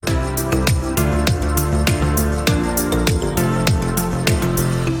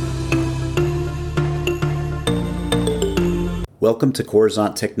Welcome to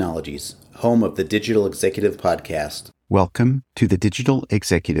Coruzant Technologies, home of the Digital Executive Podcast. Welcome to the Digital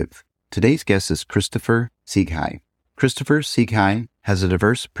Executive. Today's guest is Christoffer Sigshøj. Christoffer Sigshøj has a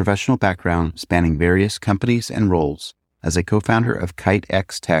diverse professional background spanning various companies and roles. As a co-founder of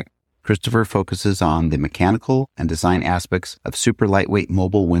KiteX.Tech, Christoffer focuses on the mechanical and design aspects of super lightweight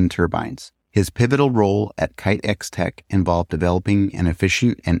mobile wind turbines. His pivotal role at KiteX.Tech involved developing an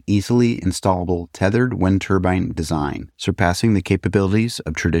efficient and easily installable tethered wind turbine design, surpassing the capabilities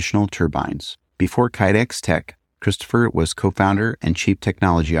of traditional turbines. Before KiteX.Tech, Christoffer was co-founder and chief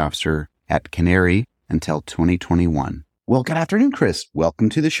technology officer at Canary until 2021. Well, good afternoon, Chris. Welcome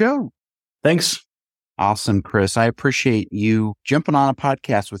to the show. Thanks. Awesome, Chris. I appreciate you jumping on a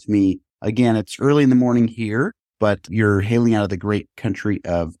podcast with me. Again, it's early in the morning here, but you're hailing out of the great country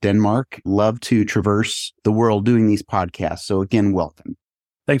of Denmark. Love to traverse the world doing these podcasts. So again, welcome.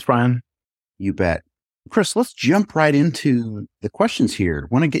 Thanks, Brian. You bet. Chris, let's jump right into the questions here.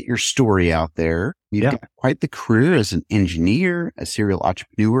 Want to get your story out there. You've got quite the career as an engineer, a serial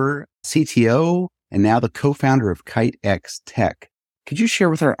entrepreneur, CTO, and now the co-founder of KiteX.Tech. Could you share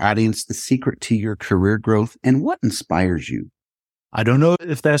with our audience the secret to your career growth and what inspires you? I don't know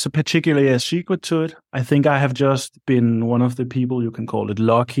if there's a secret to it. I think I have just been one of the people, you can call it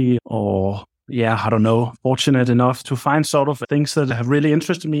lucky or, fortunate enough to find sort of things that have really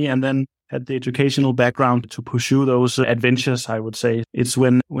interested me and then had the educational background to pursue those adventures, I would say. It's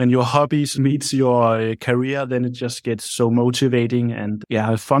when your hobbies meets your career, then it just gets so motivating and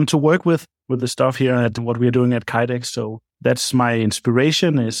fun to work with the stuff here at what we're doing at KiteX. So that's my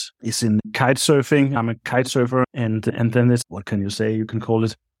inspiration is in kite surfing. I'm a kite surfer. And then it's, what can you say? You can call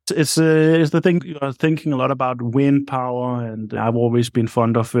it. It's the thing you are thinking a lot about wind power. And I've always been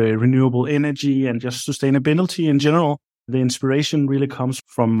fond of renewable energy and just sustainability in general. The inspiration really comes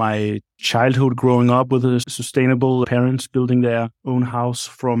from my childhood growing up with sustainable parents building their own house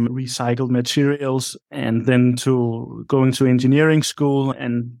from recycled materials and then to going to engineering school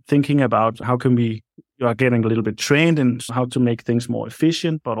and thinking about how can you are getting a little bit trained in how to make things more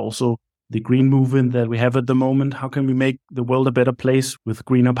efficient, but also the green movement that we have at the moment. How can we make the world a better place with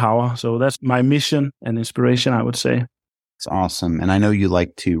greener power? So that's my mission and inspiration, I would say. It's awesome. And I know you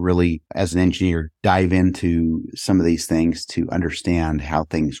like to really, as an engineer, dive into some of these things to understand how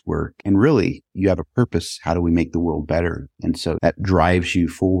things work. And really, you have a purpose. How do we make the world better? And so that drives you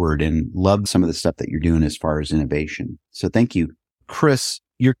forward and love some of the stuff that you're doing as far as innovation. So thank you. Chris,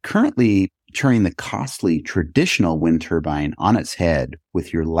 you're currently turning the costly traditional wind turbine on its head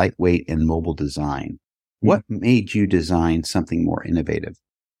with your lightweight and mobile design. What made you design something more innovative?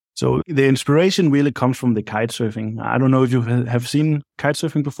 So the inspiration really comes from the kite surfing. I don't know if you have seen kite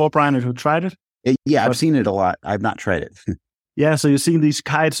surfing before, Brian, if you've tried it. I've seen it a lot. I've not tried it. So you're seeing these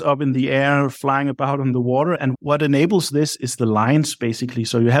kites up in the air, flying about on the water. And what enables this is the lines, basically.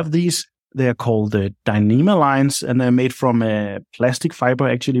 So you have these, they're called the Dyneema lines, and they're made from plastic fiber,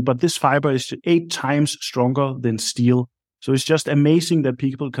 actually. But this fiber is 8 times stronger than steel. So it's just amazing that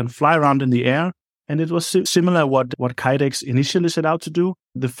people can fly around in the air. And it was similar what KiteX initially set out to do.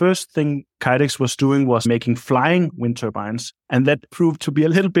 The first thing KiteX was doing was making flying wind turbines. And that proved to be a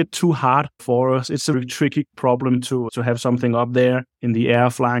little bit too hard for us. It's a really tricky problem to have something up there in the air,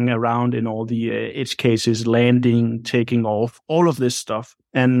 flying around in all the edge cases, landing, taking off, all of this stuff.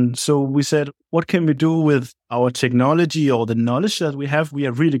 And so we said, what can we do with our technology or the knowledge that we have? We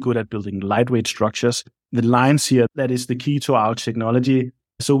are really good at building lightweight structures. The lines here, that is the key to our technology.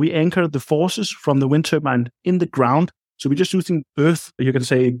 So we anchor the forces from the wind turbine in the ground. So we're just using earth, you can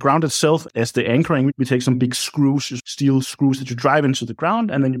say ground itself as the anchoring. We take some big screws, steel screws that you drive into the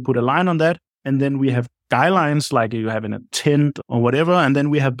ground, and then you put a line on that. And then we have guy lines like you have in a tent or whatever. And then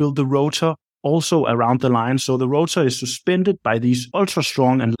we have built the rotor also around the line. So the rotor is suspended by these ultra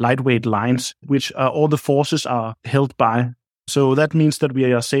strong and lightweight lines, which all the forces are held by. So that means that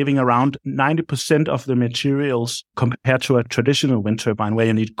we are saving around 90% of the materials compared to a traditional wind turbine where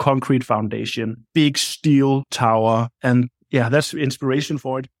you need concrete foundation, big steel tower. And that's inspiration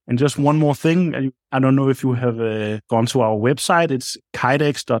for it. And just one more thing. I don't know if you have gone to our website. It's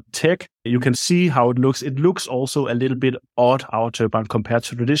KiteX.Tech. You can see how it looks. It looks also a little bit odd, our turbine, compared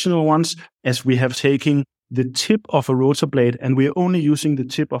to traditional ones, as we have taken the tip of a rotor blade, and we're only using the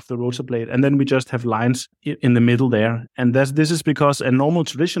tip of the rotor blade, and then we just have lines in the middle there. And this is because a normal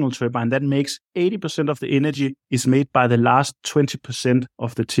traditional turbine that makes 80% of the energy is made by the last 20%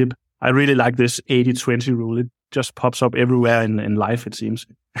 of the tip. I really like this 80-20 rule. It just pops up everywhere in life, it seems.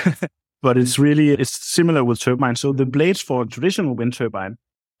 But it's similar with turbines. So the blades for a traditional wind turbine,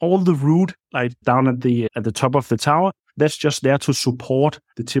 all the root like down at the top of the tower, that's just there to support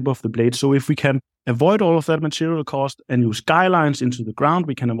the tip of the blade. So if we can avoid all of that material cost and use guy lines into the ground.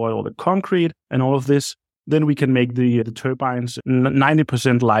 We can avoid all the concrete and all of this. Then we can make the turbines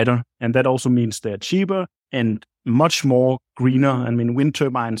 90% lighter. And that also means they're cheaper and much more greener. I mean, wind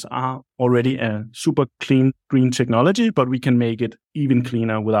turbines are already a super clean green technology, but we can make it even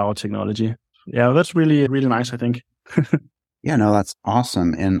cleaner with our technology. Yeah, that's really, really nice, I think. Yeah, no, that's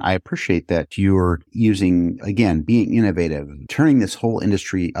awesome. And I appreciate that you're using, again, being innovative, turning this whole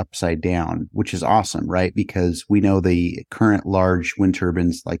industry upside down, which is awesome, right? Because we know the current large wind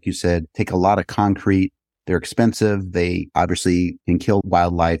turbines, like you said, take a lot of concrete. They're expensive. They obviously can kill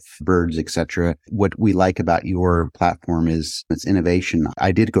wildlife, birds, etc. What we like about your platform is its innovation.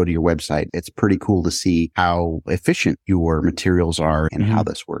 I did go to your website. It's pretty cool to see how efficient your materials are and how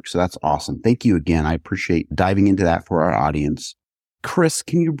this works. So that's awesome. Thank you again. I appreciate diving into that for our audience. Chris,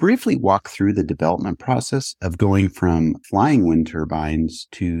 can you briefly walk through the development process of going from flying wind turbines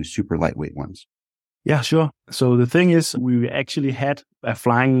to super lightweight ones? Yeah, sure. So the thing is, we actually had a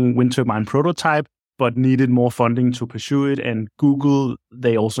flying wind turbine prototype, but needed more funding to pursue it. And Google,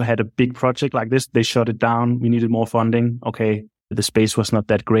 they also had a big project like this. They shut it down. We needed more funding. Okay, the space was not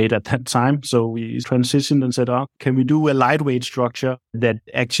that great at that time. So we transitioned and said, oh, can we do a lightweight structure that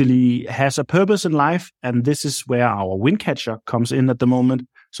actually has a purpose in life? And this is where our wind catcher comes in at the moment.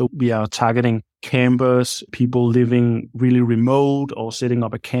 So we are targeting campers, people living really remote or setting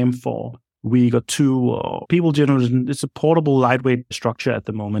up a camp for a week or two, or people generally. It's a portable lightweight structure at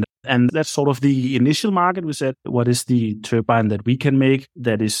the moment. And that's sort of the initial market. We said, what is the turbine that we can make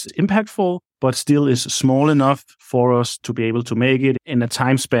that is impactful, but still is small enough for us to be able to make it in a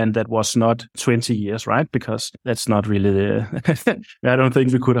time span that was not 20 years, right? Because that's not really I don't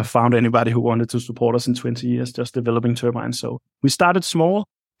think we could have found anybody who wanted to support us in 20 years just developing turbines. So we started small,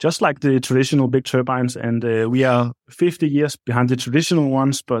 just like the traditional big turbines, and we are 50 years behind the traditional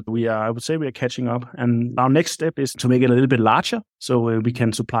ones, but I would say we are catching up. And our next step is to make it a little bit larger so we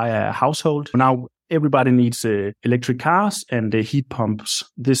can supply a household. Now, everybody needs electric cars and heat pumps.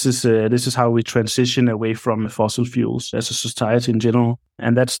 This is how we transition away from fossil fuels as a society in general.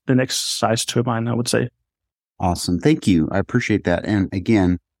 And that's the next size turbine, I would say. Awesome. Thank you. I appreciate that. And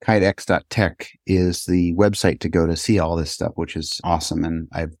again, KiteX.Tech is the website to go to see all this stuff, which is awesome. And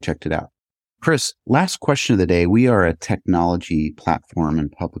I've checked it out. Chris, last question of the day. We are a technology platform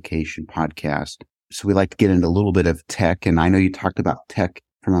and publication podcast. So we like to get into a little bit of tech. And I know you talked about tech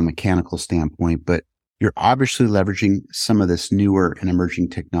from a mechanical standpoint, but you're obviously leveraging some of this newer and emerging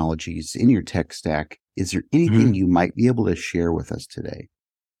technologies in your tech stack. Is there anything you might be able to share with us today?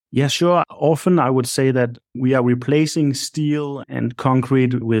 Yeah, sure. Often I would say that we are replacing steel and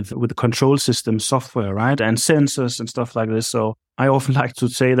concrete with control system software, right? And sensors and stuff like this. So I often like to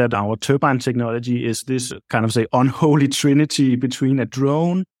say that our turbine technology is this kind of unholy trinity between a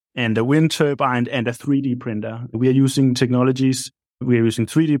drone and a wind turbine and a 3D printer. We are using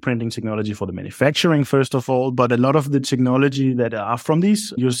 3D printing technology for the manufacturing, first of all, but a lot of the technology that are from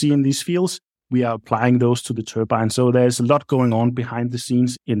these, you see in these fields, we are applying those to the turbine. So there's a lot going on behind the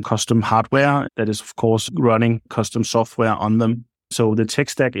scenes in custom hardware that is, of course, running custom software on them. So the tech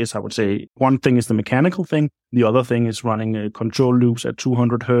stack is, I would say, one thing is the mechanical thing. The other thing is running control loops at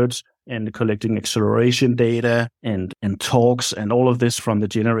 200 hertz and collecting acceleration data and torques and all of this from the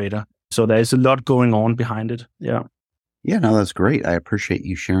generator. So there's a lot going on behind it. Yeah. Yeah, no, that's great. I appreciate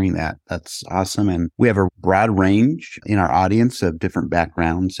you sharing that. That's awesome. And we have a broad range in our audience of different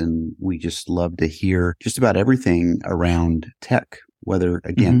backgrounds, and we just love to hear just about everything around tech, whether,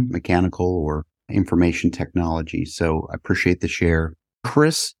 again, mechanical or information technology. So I appreciate the share.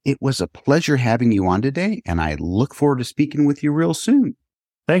 Chris, it was a pleasure having you on today, and I look forward to speaking with you real soon.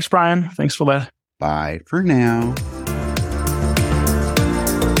 Thanks, Brian. Thanks for that. Bye for now.